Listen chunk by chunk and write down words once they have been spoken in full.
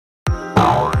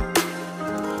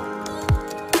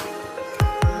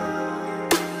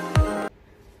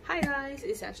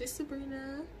It's actually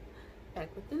Sabrina,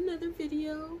 back with another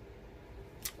video.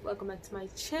 Welcome back to my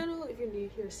channel. If you're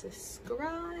new here,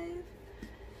 subscribe.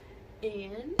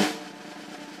 And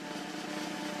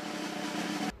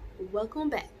welcome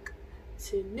back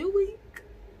to new week,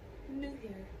 new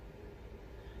hair.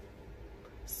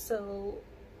 So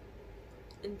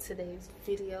in today's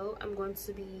video, I'm going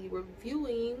to be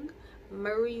reviewing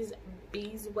Murray's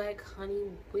Beeswax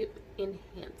Honey Whip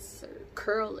Enhancer,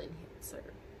 Curl Enhancer.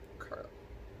 Curl.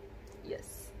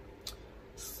 Yes.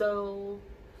 So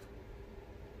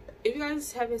if you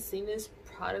guys haven't seen this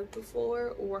product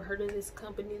before or heard of this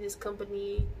company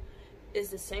is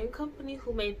the same company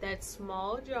who made that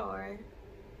small jar.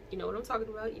 You know what I'm talking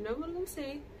about. You know what I'm gonna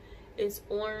say. It's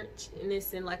orange and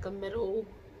it's in like a metal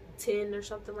tin or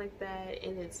something like that,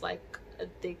 and it's like a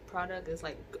thick product. It's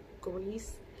like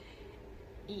grease.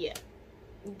 Yeah,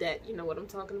 that, you know what I'm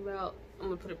talking about. I'm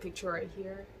gonna put a picture right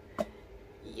here.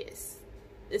 Yes,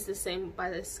 it's the same by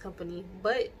this company,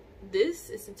 but this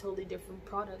is a totally different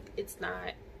product. It's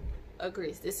not a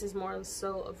grease. This is more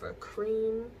so of a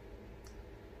cream.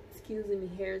 Excuse any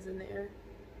hairs in there,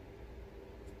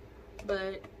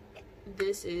 but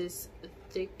this is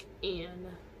thick and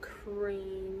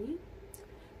creamy.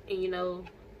 And you know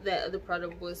that other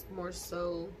product was more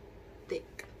so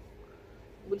thick,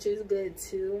 which is good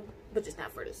too, but just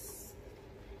not for this.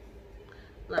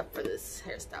 Not for this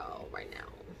hairstyle right now.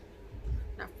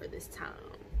 Not for this time.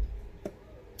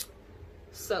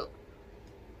 So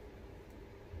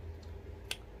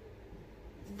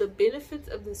the benefits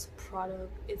of this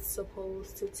product, it's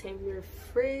supposed to tame your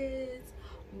frizz,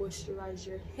 moisturize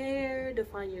your hair,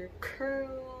 define your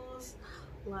curls.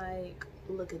 Like,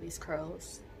 look at these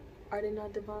curls. Are they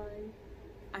not divine?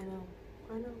 I know,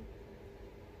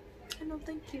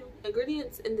 thank you.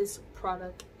 Ingredients in this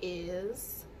product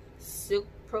is silk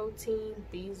protein,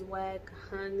 beeswax,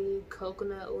 honey,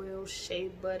 coconut oil, shea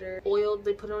butter, oil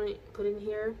they put in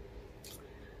here.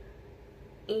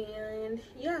 And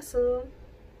yeah, so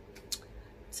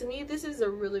to me this is a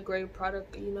really great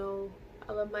product. You know,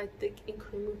 I love my thick and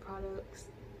creamy products.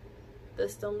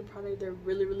 That's the only product that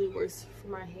really works for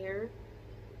my hair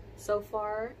so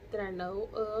far that I know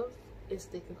of, is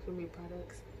thick and creamy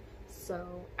products.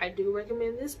 So I do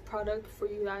recommend this product for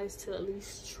you guys to at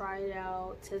least try it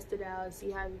out, test it out,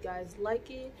 see how you guys like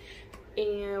it.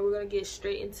 And we're gonna get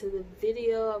straight into the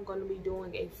video. I'm gonna be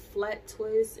doing a flat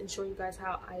twist and showing you guys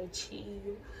how I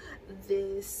achieve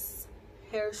this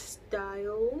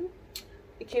hairstyle.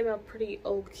 It came out pretty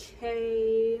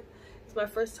okay. It's my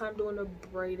first time doing a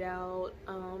braid out.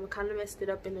 I kind of messed it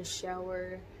up in the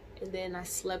shower, and then I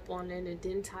slept on it and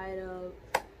didn't tie it up.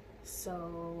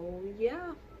 So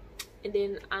yeah. And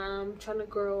then I'm trying to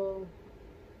grow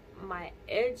my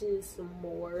edges some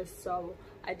more, so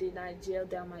I did not gel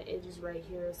down my edges right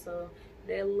here, so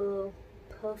they're a little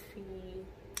puffy.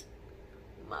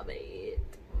 My bad,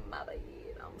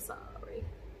 I'm sorry.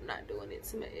 I'm not doing it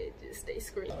to my edges. They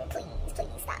screaming, please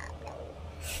stop.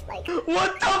 Like,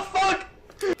 what the fuck?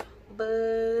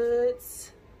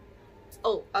 But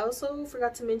oh, I also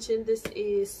forgot to mention this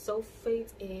is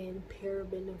sulfate and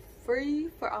paraben free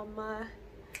for all my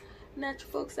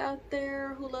natural folks out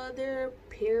there who love their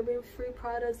paraben free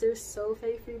products, their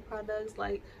sulfate free products.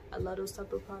 Like, I love those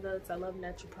type of products. I love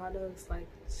natural products. Like,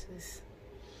 just,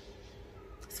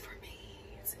 it's for me.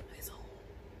 It's in my soul.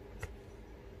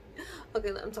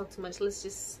 Okay, let me talk too much. Let's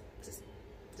just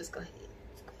go ahead.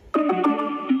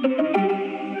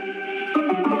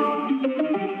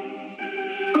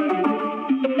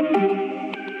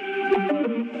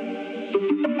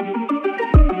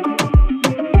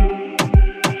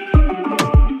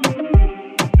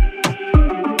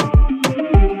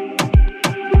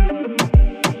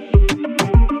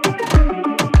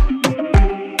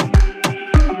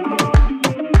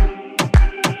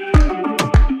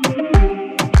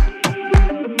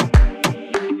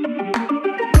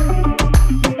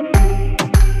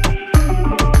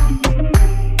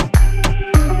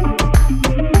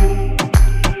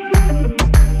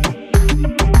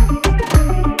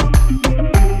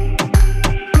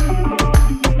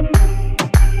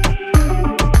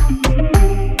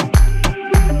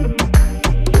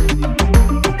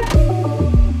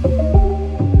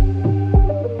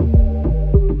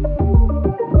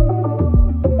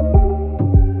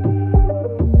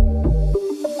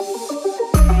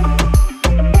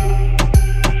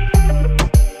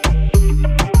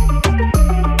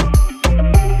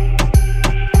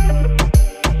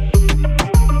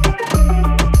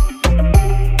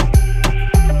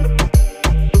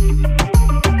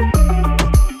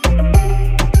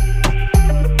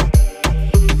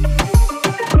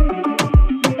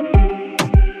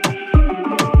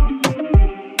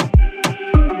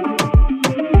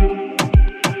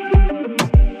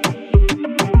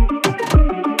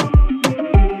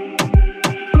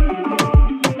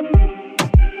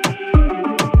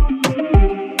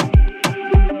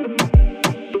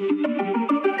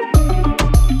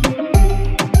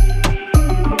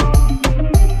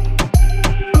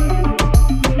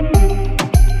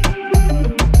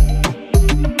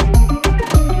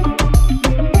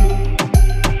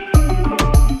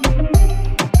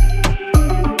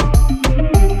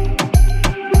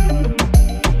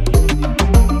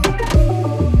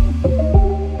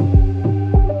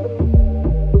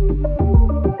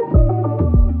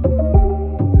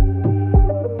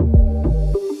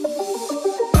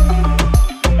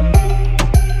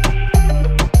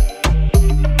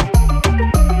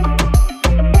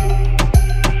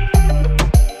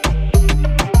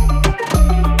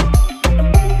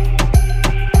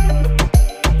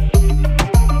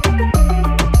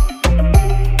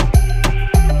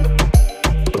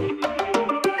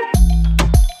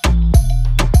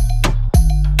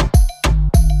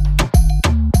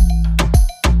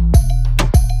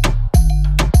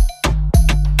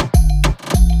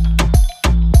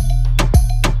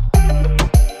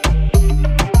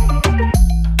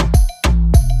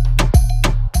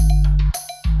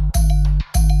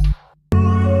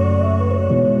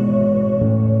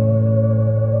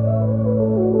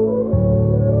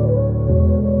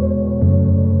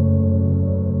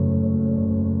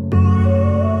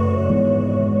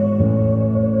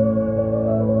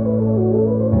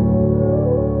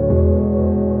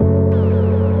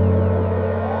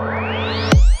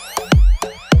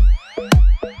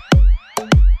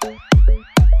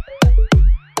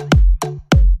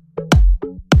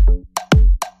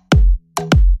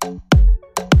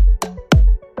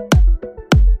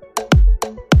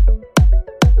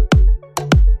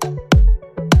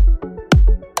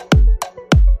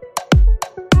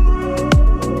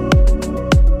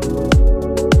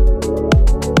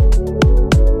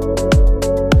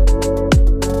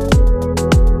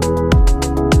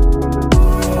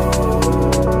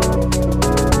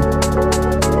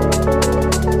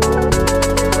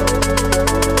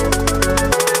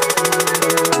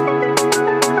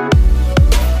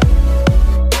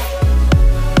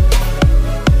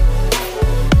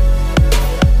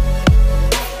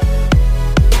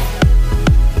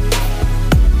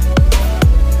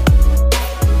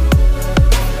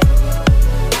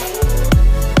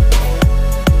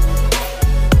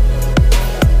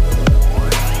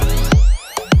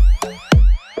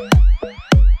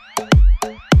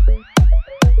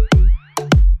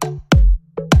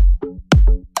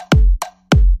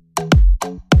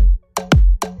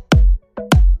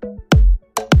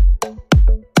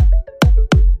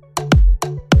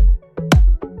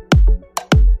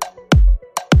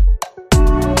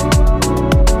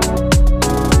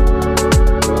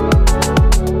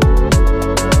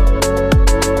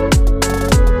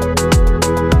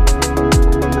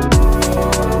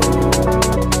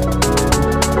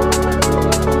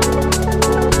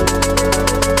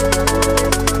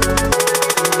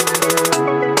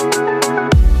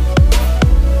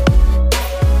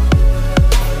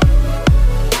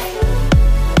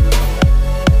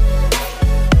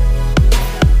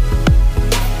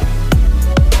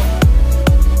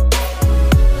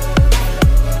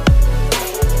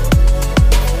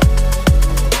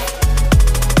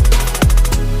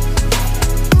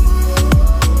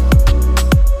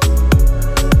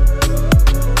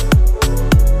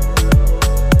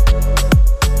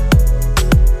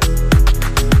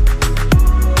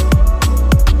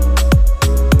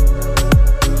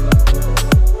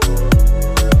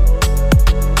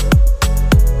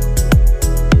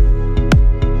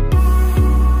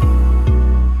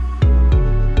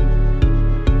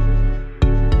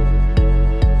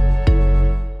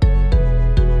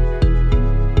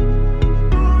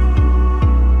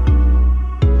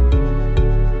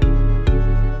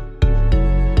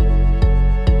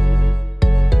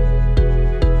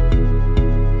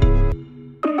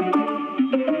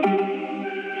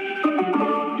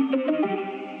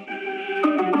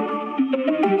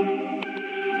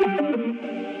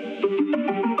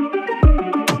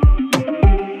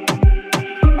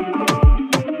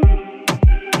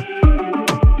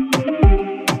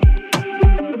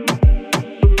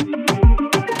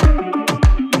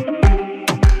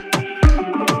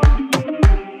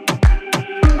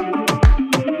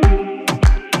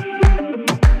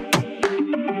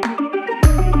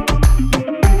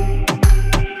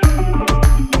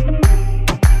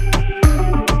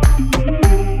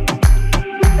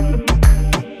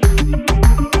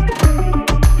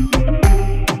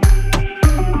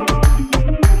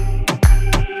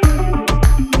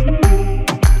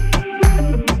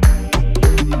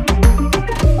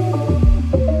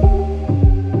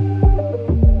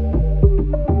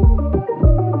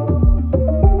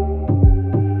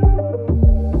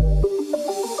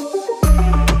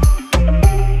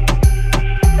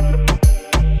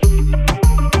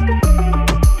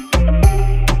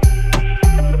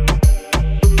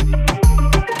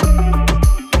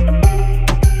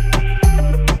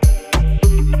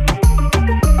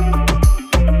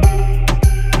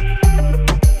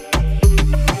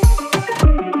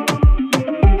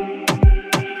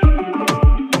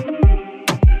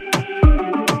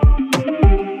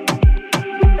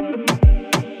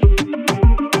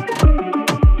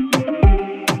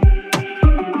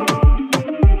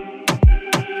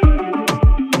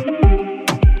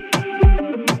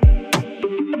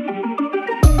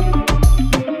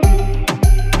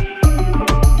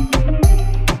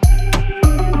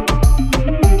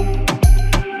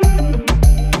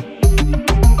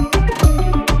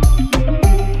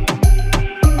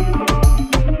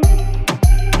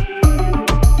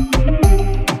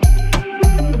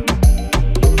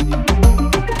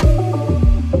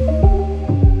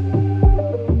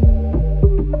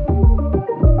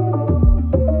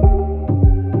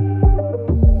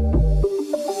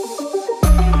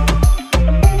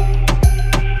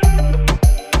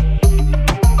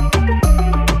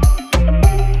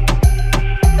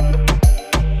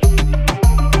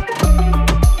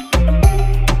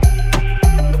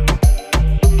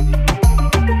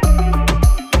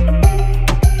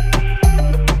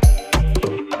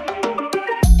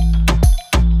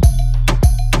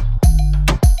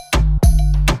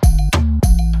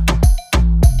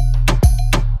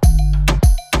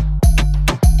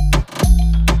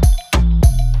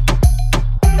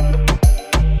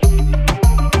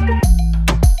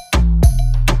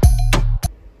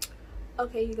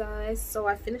 you guys, so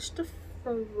I finished the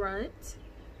front.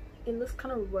 It looks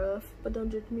kind of rough, but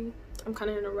don't judge me. I'm kind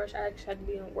of in a rush. I actually had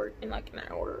to be in work in like an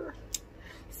hour,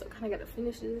 so kind of got to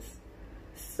finish this.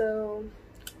 So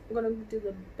I'm gonna do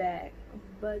the back,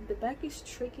 but the back is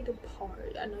tricky to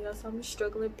part. I know y'all saw me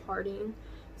struggling parting,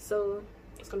 so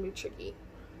it's gonna be tricky.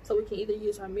 So we can either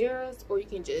use our mirrors, or you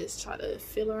can just try to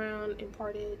feel around and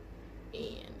part it,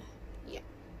 and yeah.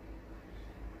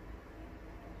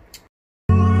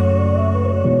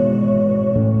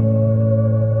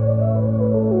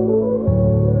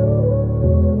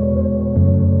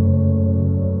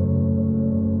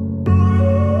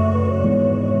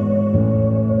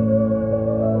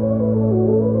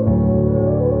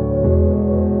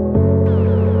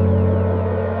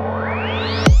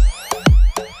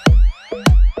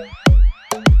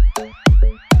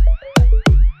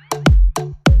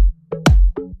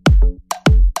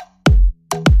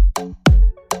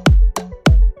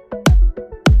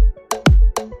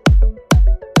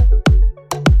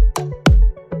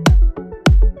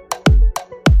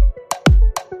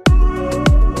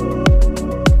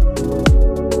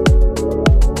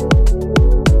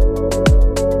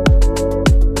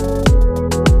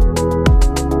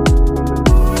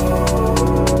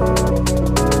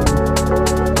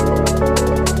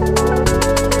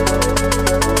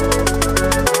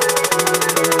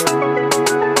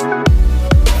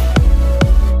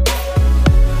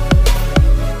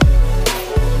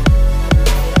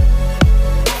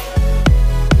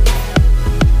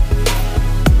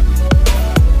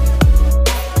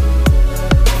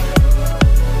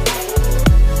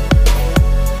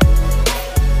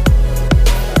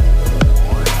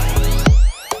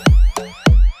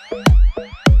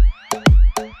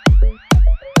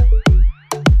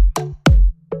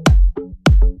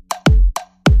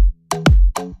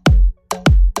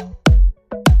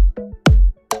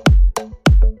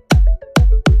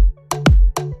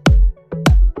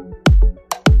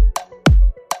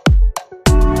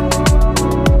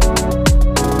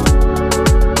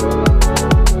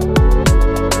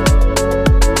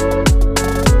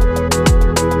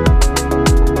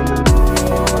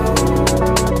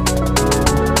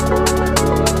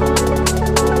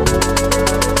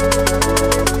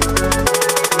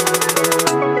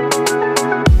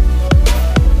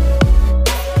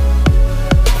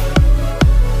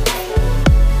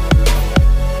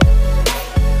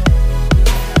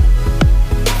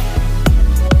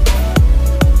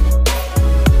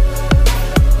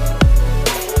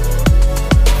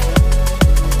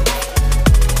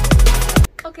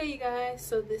 Okay, you guys,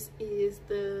 so this is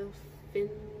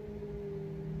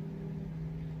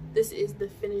the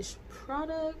finished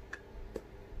product.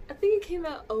 I think it came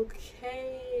out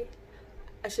okay.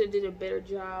 I should have did a better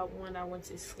job when I went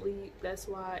to sleep. That's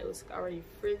why it was already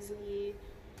frizzy,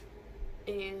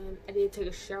 and I did take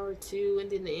a shower too,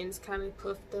 and then the ends kind of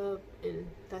puffed up, and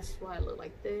that's why it looked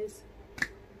like this.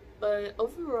 But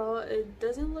overall, it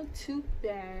doesn't look too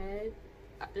bad.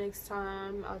 Next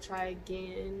time I'll try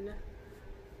again.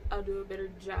 I'll do a better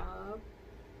job.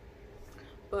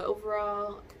 But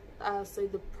overall, I'll say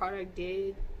the product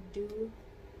did do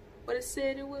what it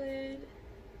said it would.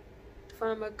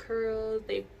 Find my curls,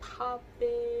 they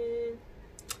popping.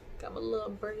 Got my little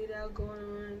braid out going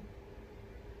on.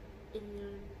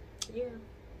 And yeah.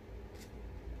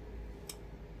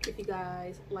 If you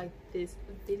guys like this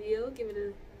video, give it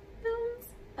a thumbs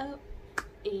up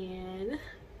and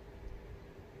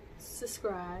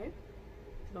subscribe.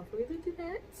 Don't forget to do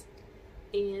that,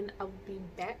 and I'll be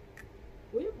back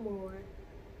with more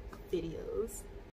videos.